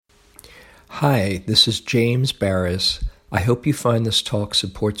Hi, this is James Baraz. I hope you find this talk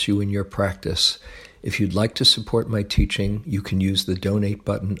supports you in your practice. If you'd like to support my teaching, you can use the donate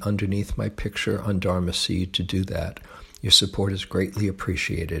button underneath my picture on Dharma Seed to do that. Your support is greatly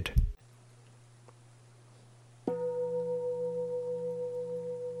appreciated.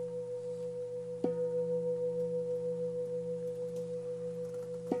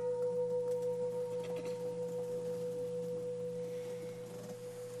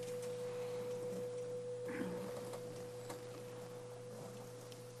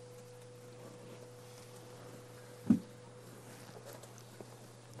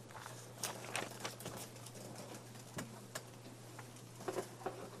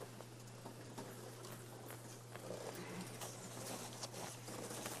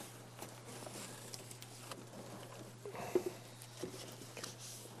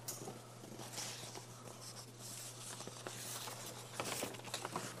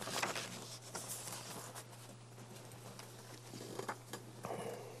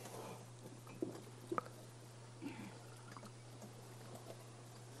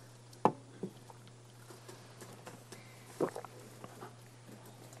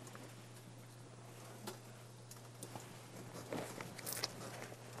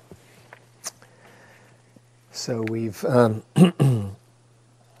 So we've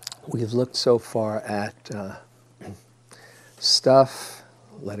looked so far at stuff,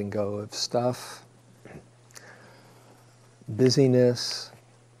 letting go of stuff, busyness,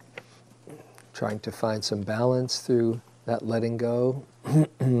 trying to find some balance through that letting go,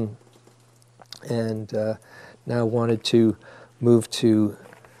 and now wanted to move to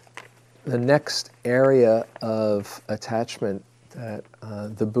the next area of attachment that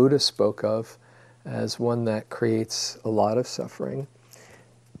the Buddha spoke of as one that creates a lot of suffering,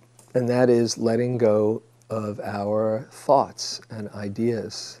 and that is letting go of our thoughts and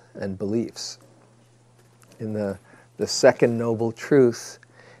ideas and beliefs. In the second noble truth,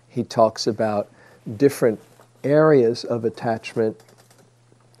 he talks about different areas of attachment.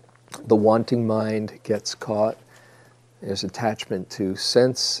 The wanting mind gets caught. There's attachment to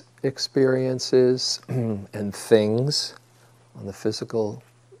sense experiences and things on the physical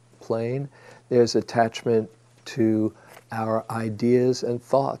plane. There's attachment to our ideas and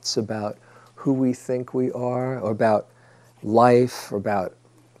thoughts about who we think we are, or about life, or about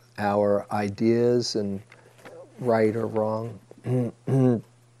our ideas and right or wrong. Then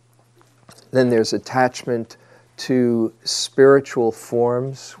there's attachment to spiritual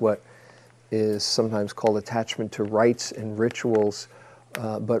forms, what is sometimes called attachment to rites and rituals,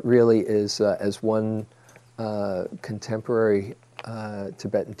 but really is, as one contemporary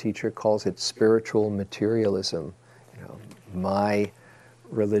Tibetan teacher calls it, spiritual materialism. You know, my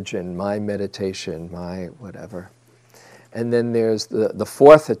religion, my meditation, my whatever. And then there's the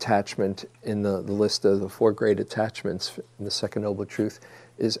fourth attachment in the list of the four great attachments in the Second Noble Truth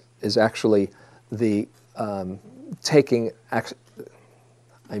is actually the taking. I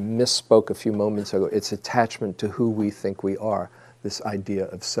misspoke a few moments ago. It's attachment to who we think we are. This idea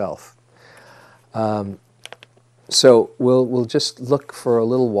of self. So we'll just look for a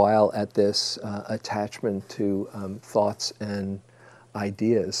little while at this attachment to thoughts and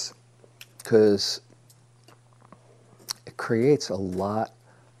ideas, because it creates a lot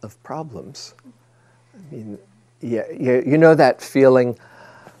of problems. I mean, you know that feeling,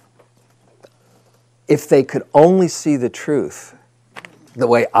 if they could only see the truth the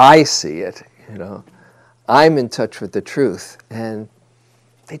way I see it, you know, I'm in touch with the truth, and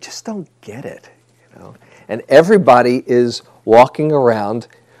they just don't get it, you know. And everybody is walking around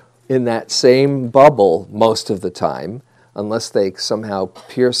in that same bubble most of the time, unless they somehow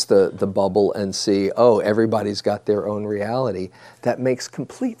pierce the bubble and see, oh, everybody's got their own reality. That makes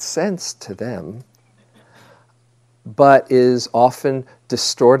complete sense to them, but is often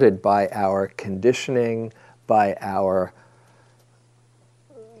distorted by our conditioning, by our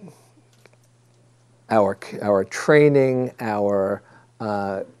training, our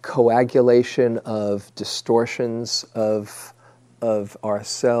coagulation of distortions of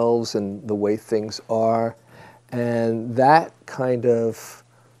ourselves and the way things are, and that kind of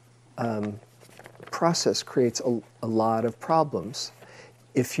process creates a lot of problems.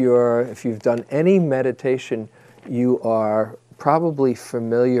 If you've done any meditation, you are probably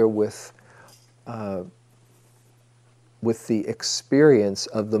familiar with the experience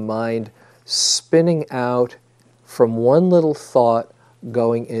of the mind spinning out from one little thought,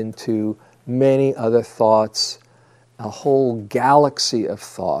 going into many other thoughts, a whole galaxy of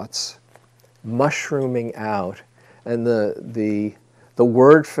thoughts, mushrooming out. And the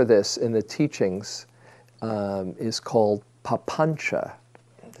word for this in the teachings is called papancha.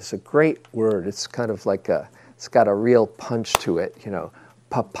 It's a great word. It's kind of like it's got a real punch to it,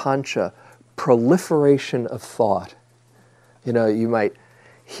 papancha, proliferation of thought. You might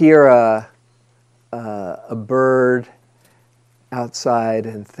hear a bird outside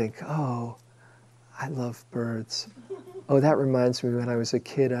and think, oh, I love birds. Oh, that reminds me, when I was a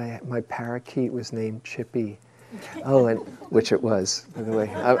kid, my parakeet was named Chippy. Oh, and which it was, by the way.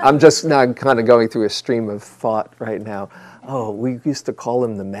 I'm just now kind of going through a stream of thought right now. Oh, we used to call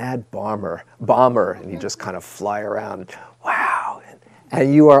him the Mad Bomber, and he'd just kind of fly around. Wow.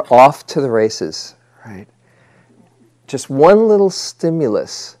 And you are off to the races, right? Just one little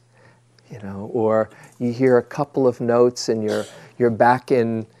stimulus, or you hear a couple of notes and you're back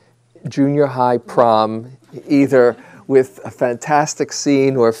in junior high prom, either with a fantastic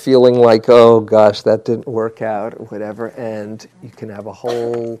scene or feeling like, oh gosh, that didn't work out, or whatever, and you can have a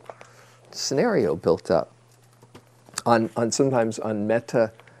whole scenario built up. Sometimes on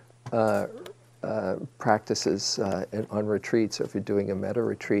metta practices on retreats, or if you're doing a metta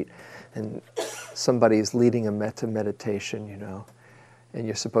retreat, and somebody's leading a metta meditation, and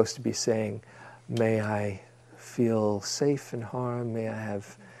you're supposed to be saying, may I feel safe in harm, may I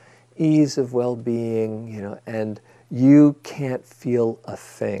have ease of well-being, and you can't feel a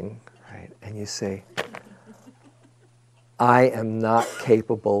thing, right? And you say, I am not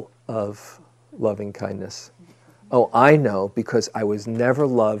capable of loving kindness. Oh, I know, because I was never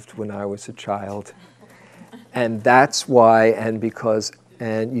loved when I was a child. And that's why, and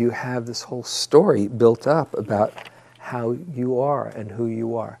you have this whole story built up about how you are and who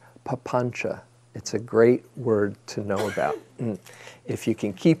you are. Papancha. It's a great word to know about. If you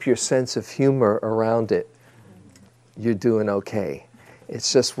can keep your sense of humor around it, you're doing okay.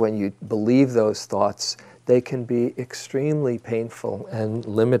 It's just when you believe those thoughts, they can be extremely painful and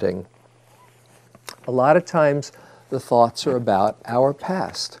limiting. A lot of times, the thoughts are about our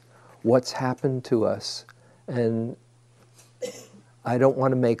past, what's happened to us. And I don't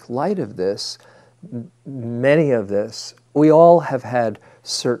want to make light of this. Many of this, we all have had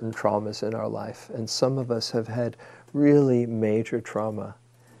certain traumas in our life, and some of us have had really major trauma.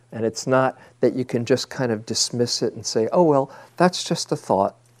 And it's not that you can just kind of dismiss it and say, oh, well, that's just a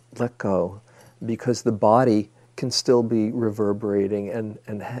thought, let go. Because the body can still be reverberating, and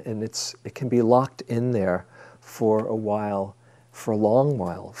it can be locked in there for a while, for a long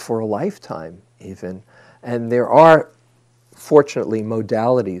while, for a lifetime even. And there are, fortunately,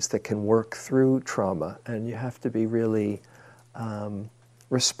 modalities that can work through trauma, and you have to be really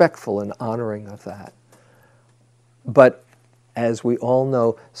respectful and honoring of that. But as we all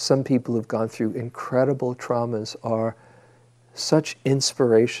know, some people who've gone through incredible traumas are such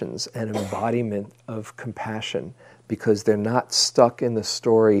inspirations and embodiment of compassion, because they're not stuck in the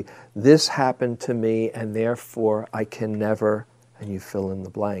story, this happened to me and therefore I can never, and you fill in the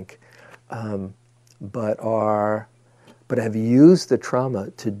blank, but have used the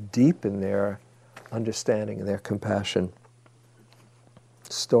trauma to deepen their understanding and their compassion.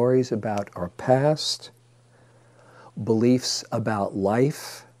 Stories about our past, beliefs about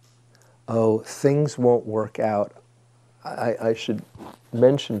life. Oh, things won't work out. I should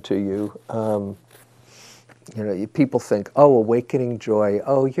mention to you, people think, oh, awakening joy,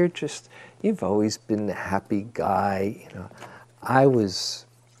 oh, you've always been a happy guy. I was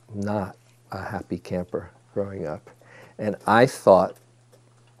not a happy camper growing up. And I thought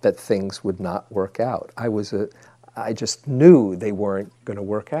that things would not work out. I just knew they weren't going to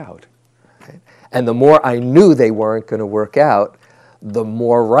work out. Right? And the more I knew they weren't going to work out, the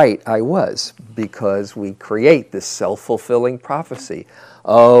more right I was, because we create this self-fulfilling prophecy.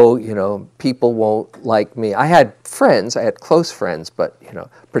 Oh, people won't like me. I had close friends, but,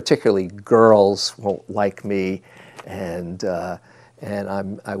 particularly girls won't like me. And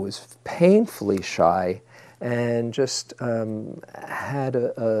I was painfully shy, and just had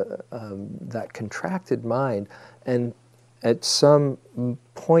that contracted mind. And at some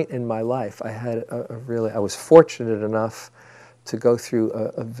point in my life, I was fortunate enough to go through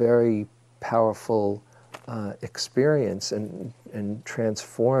a very powerful experience and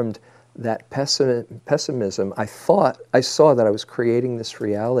transformed that pessimism. I saw that I was creating this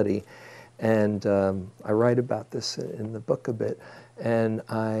reality, and I write about this in the book a bit, and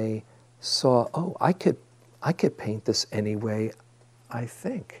I saw, oh, I could paint this any way I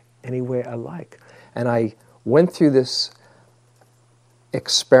think, any way I like. And I went through this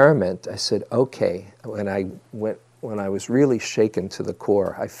experiment. I said, okay, when I was really shaken to the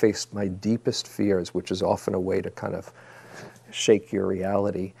core, I faced my deepest fears, which is often a way to kind of shake your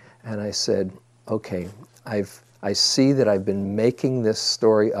reality. And I said, okay, I see that I've been making this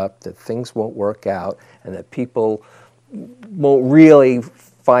story up, that things won't work out, and that people won't really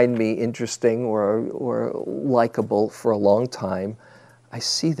find me interesting or likable for a long time. I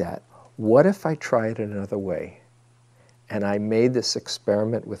see that. What if I try it another way? And I made this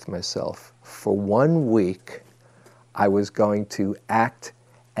experiment with myself. For 1 week, I was going to act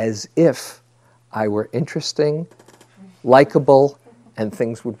as if I were interesting, likable, and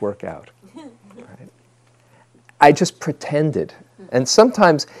things would work out. Right? I just pretended. And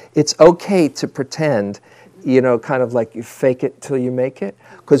sometimes it's okay to pretend, kind of like you fake it till you make it.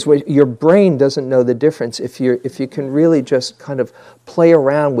 Because your brain doesn't know the difference if you can really just kind of play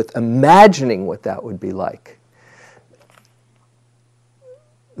around with imagining what that would be like.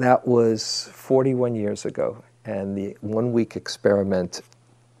 That was 41 years ago, and the 1 week experiment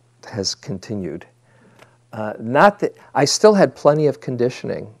has continued. Not that I still had plenty of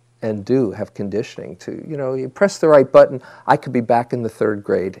conditioning, and do have conditioning to, you press the right button, I could be back in the 3rd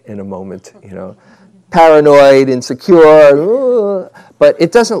grade in a moment, paranoid, insecure, but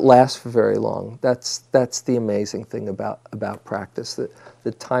it doesn't last for very long. That's the amazing thing about practice, that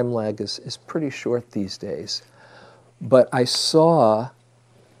the time lag is pretty short these days. But I saw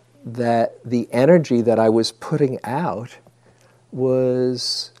that the energy that I was putting out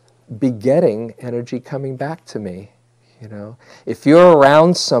was begetting energy coming back to me. If you're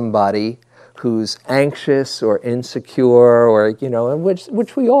around somebody who's anxious or insecure, or and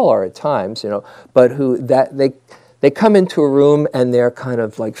which we all are at times, but who that they come into a room and they're kind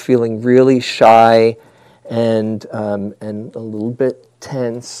of like feeling really shy and a little bit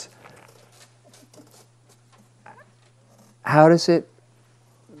tense. How does it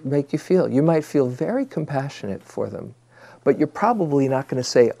make you feel? You might feel very compassionate for them, but you're probably not going to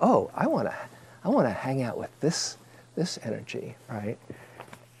say, "Oh, I want to hang out with this energy," right?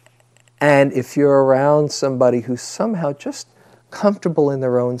 And if you're around somebody who's somehow just comfortable in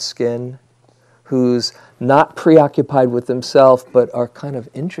their own skin, who's not preoccupied with themselves but are kind of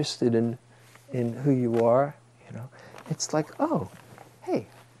interested in who you are, it's like, "Oh, hey,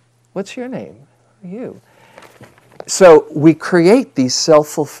 what's your name? Who are you?" So we create these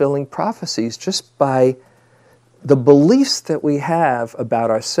self-fulfilling prophecies just by the beliefs that we have about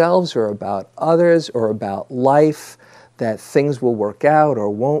ourselves or about others or about life, that things will work out or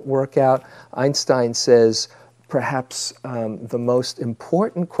won't work out. Einstein says perhaps the most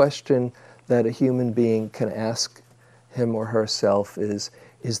important question that a human being can ask him or herself is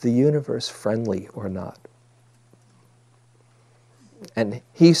the universe friendly or not? And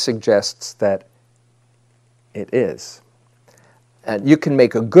he suggests that it is. And you can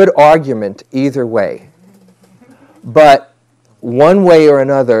make a good argument either way. But one way or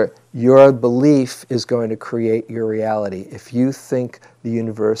another, your belief is going to create your reality. If you think the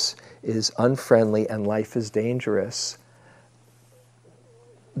universe is unfriendly and life is dangerous,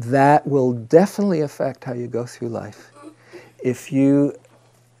 that will definitely affect how you go through life. If you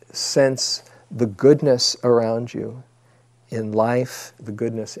sense the goodness around you in life, the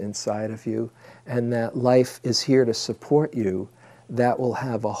goodness inside of you, and that life is here to support you, that will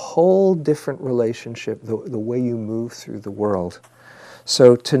have a whole different relationship, the way you move through the world.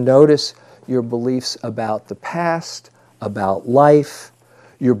 So to notice your beliefs about the past, about life,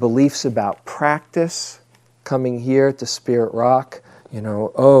 your beliefs about practice, coming here to Spirit Rock,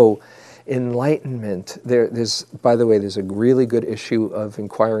 enlightenment. By the way, there's a really good issue of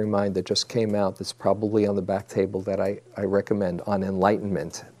Inquiring Mind that just came out that's probably on the back table that I recommend on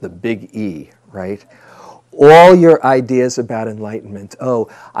enlightenment, the big E, right? All your ideas about enlightenment. Oh,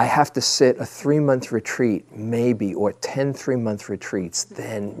 I have to sit a 3-month retreat, maybe, or 10 3-month retreats.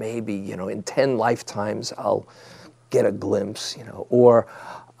 Then maybe, in 10 lifetimes, I'll get a glimpse, Or,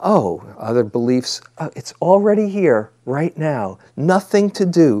 other beliefs. It's already here, right now. Nothing to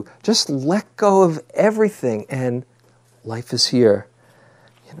do. Just let go of everything, and life is here,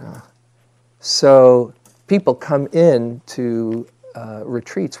 So people come in to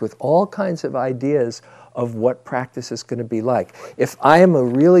retreats with all kinds of ideas of what practice is going to be like. If I am a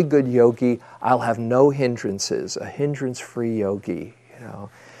really good yogi, I'll have no hindrances, a hindrance-free yogi,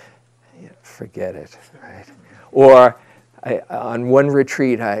 forget it, right? Or on one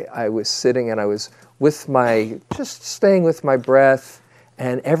retreat, I was sitting and I was just staying with my breath,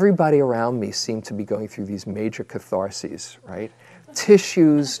 and everybody around me seemed to be going through these major catharses, right?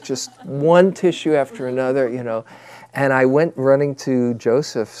 Tissues, just one tissue after another, And I went running to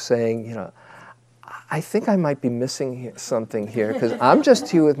Joseph saying, I think I might be missing something here because I'm just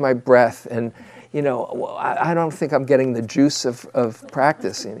here with my breath and, I don't think I'm getting the juice of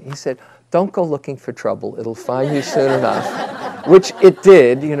practice. And he said, don't go looking for trouble. It'll find you soon enough, which it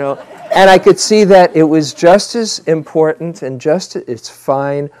did, And I could see that it was just as important and it's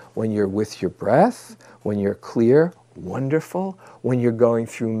fine when you're with your breath, when you're clear, wonderful. When you're going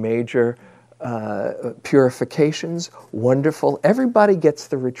through major purifications, wonderful. Everybody gets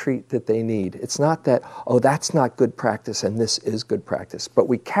the retreat that they need. It's not that, oh, that's not good practice and this is good practice. But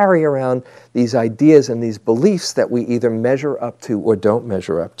we carry around these ideas and these beliefs that we either measure up to or don't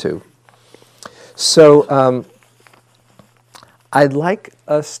measure up to. So I'd like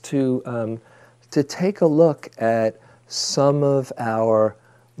us to take a look at some of our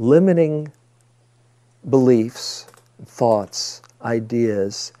limiting beliefs, thoughts,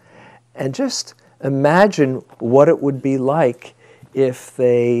 ideas, and just imagine what it would be like if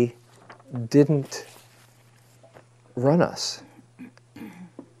they didn't run us.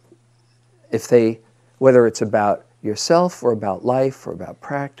 If they, whether it's about yourself or about life or about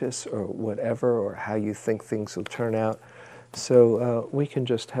practice or whatever, or how you think things will turn out. So we can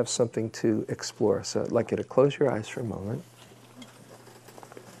just have something to explore. So I'd like you to close your eyes for a moment.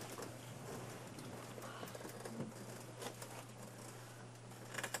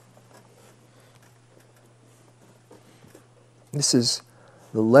 This is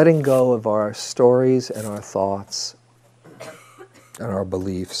the letting go of our stories and our thoughts and our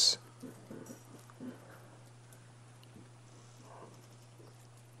beliefs.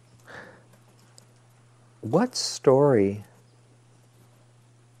 What story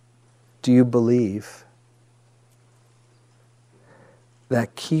do you believe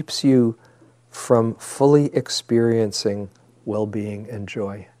that keeps you from fully experiencing well-being and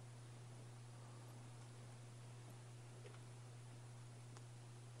joy?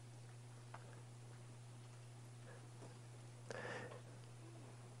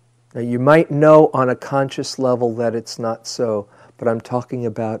 Now, you might know on a conscious level that it's not so, but I'm talking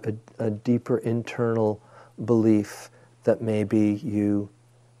about a deeper internal belief that maybe you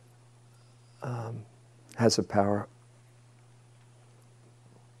has a power.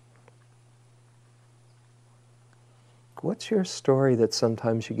 What's your story that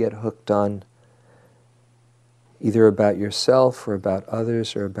sometimes you get hooked on, either about yourself or about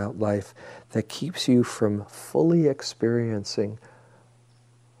others or about life, that keeps you from fully experiencing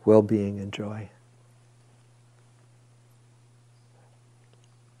well-being and joy?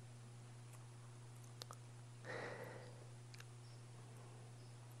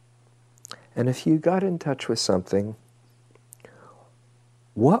 And if you got in touch with something,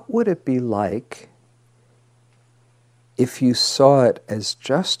 what would it be like if you saw it as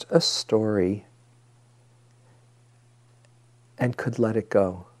just a story and could let it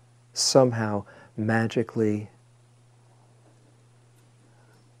go? Somehow, magically,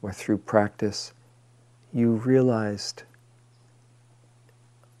 or through practice, you realized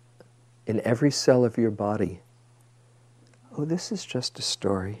in every cell of your body, oh, this is just a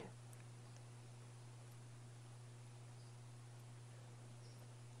story.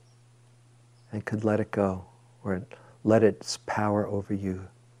 And could let it go, or let its power over you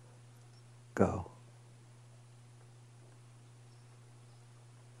go.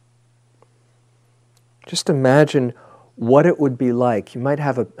 Just imagine what it would be like. You might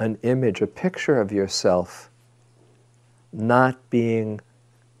have an image, a picture of yourself not being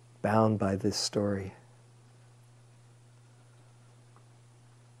bound by this story.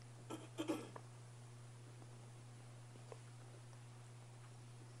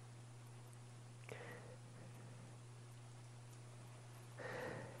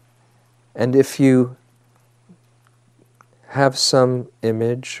 And if you have some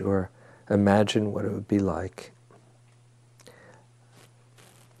image or imagine what it would be like,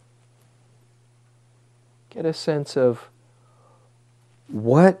 get a sense of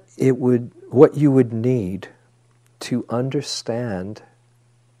what you would need to understand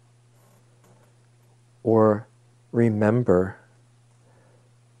or remember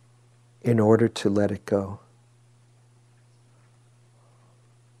in order to let it go.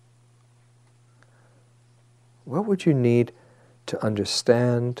 What would you need to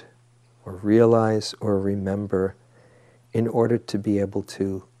understand or realize or remember in order to be able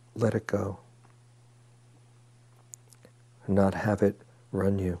to let it go? Not have it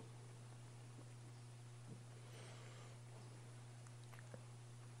run you.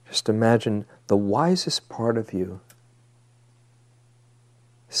 Just imagine the wisest part of you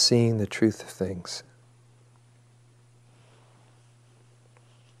seeing the truth of things.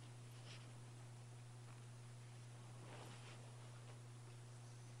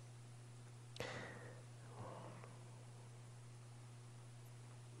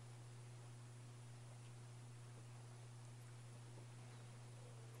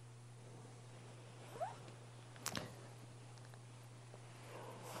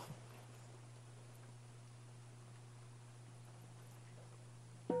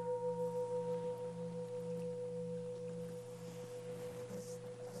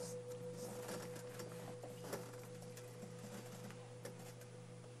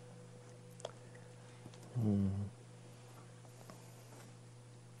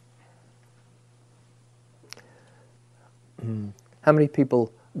 How many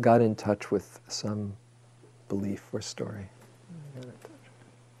people got in touch with some belief or story?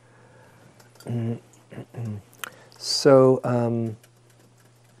 So, I'm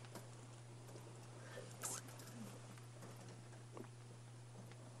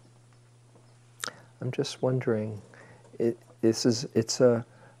just wondering, it's a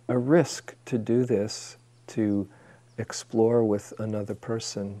risk to do this, to explore with another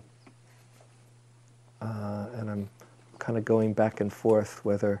person. And I'm kind of going back and forth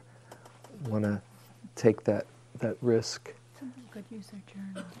whether I want to take that risk. Somebody could use their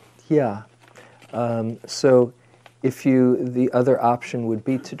journal. Yeah. So the other option would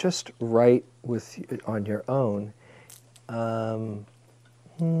be to just write on your own.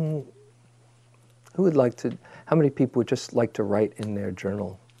 Who would like to, how many people would just like to write in their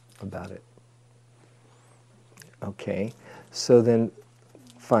journal about it? Okay. So then,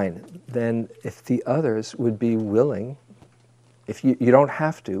 fine. Then if the others would be willing, if you don't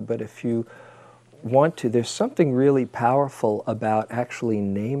have to, but if you want to, there's something really powerful about actually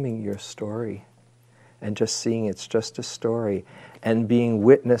naming your story and just seeing it's just a story and being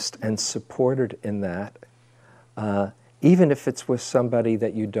witnessed and supported in that, even if it's with somebody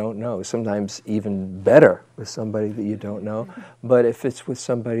that you don't know, sometimes even better with somebody that you don't know, but if it's with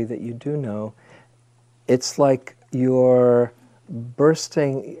somebody that you do know, it's like you're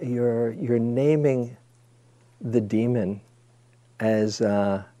bursting, you're naming the demon as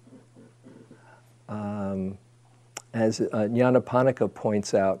Nyanaponika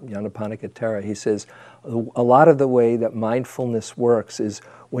points out, Nyanaponika Thera, he says, a lot of the way that mindfulness works is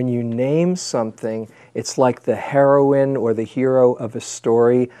when you name something, it's like the heroine or the hero of a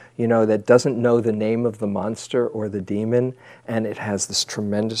story, that doesn't know the name of the monster or the demon, and it has this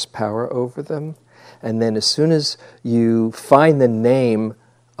tremendous power over them. And then as soon as you find the name,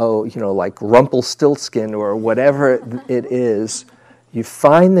 like Rumpelstiltskin or whatever it is, you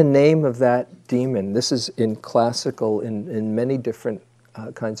find the name of that demon. This is in classical, in many different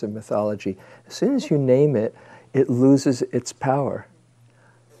kinds of mythology. As soon as you name it, it loses its power.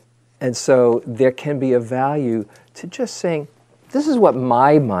 And so there can be a value to just saying, this is what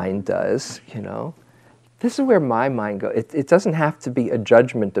my mind does, This is where my mind goes. It doesn't have to be a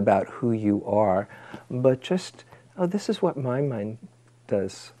judgment about who you are, but just, this is what my mind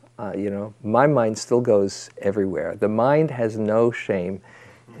does. My mind still goes everywhere. The mind has no shame.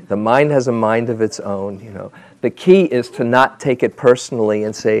 The mind has a mind of its own, The key is to not take it personally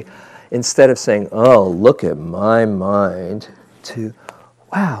and say, instead of saying, oh, look at my mind, to,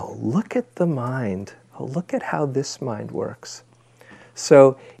 wow, look at the mind. Oh, look at how this mind works.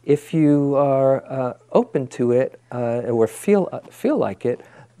 So if you are open to it or feel like it,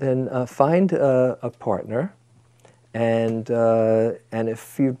 then find a partner. And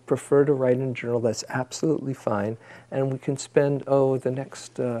if you prefer to write in a journal, that's absolutely fine. And we can spend, the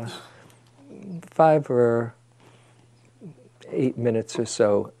next 5 or 8 minutes or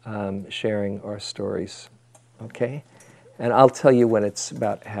so sharing our stories, okay? And I'll tell you when it's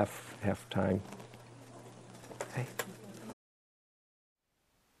about half time. Okay.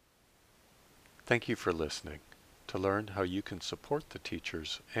 Thank you for listening. To learn how you can support the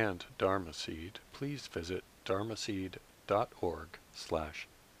teachers and Dharma Seed, please visit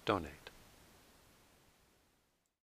dharmaseed.org/donate.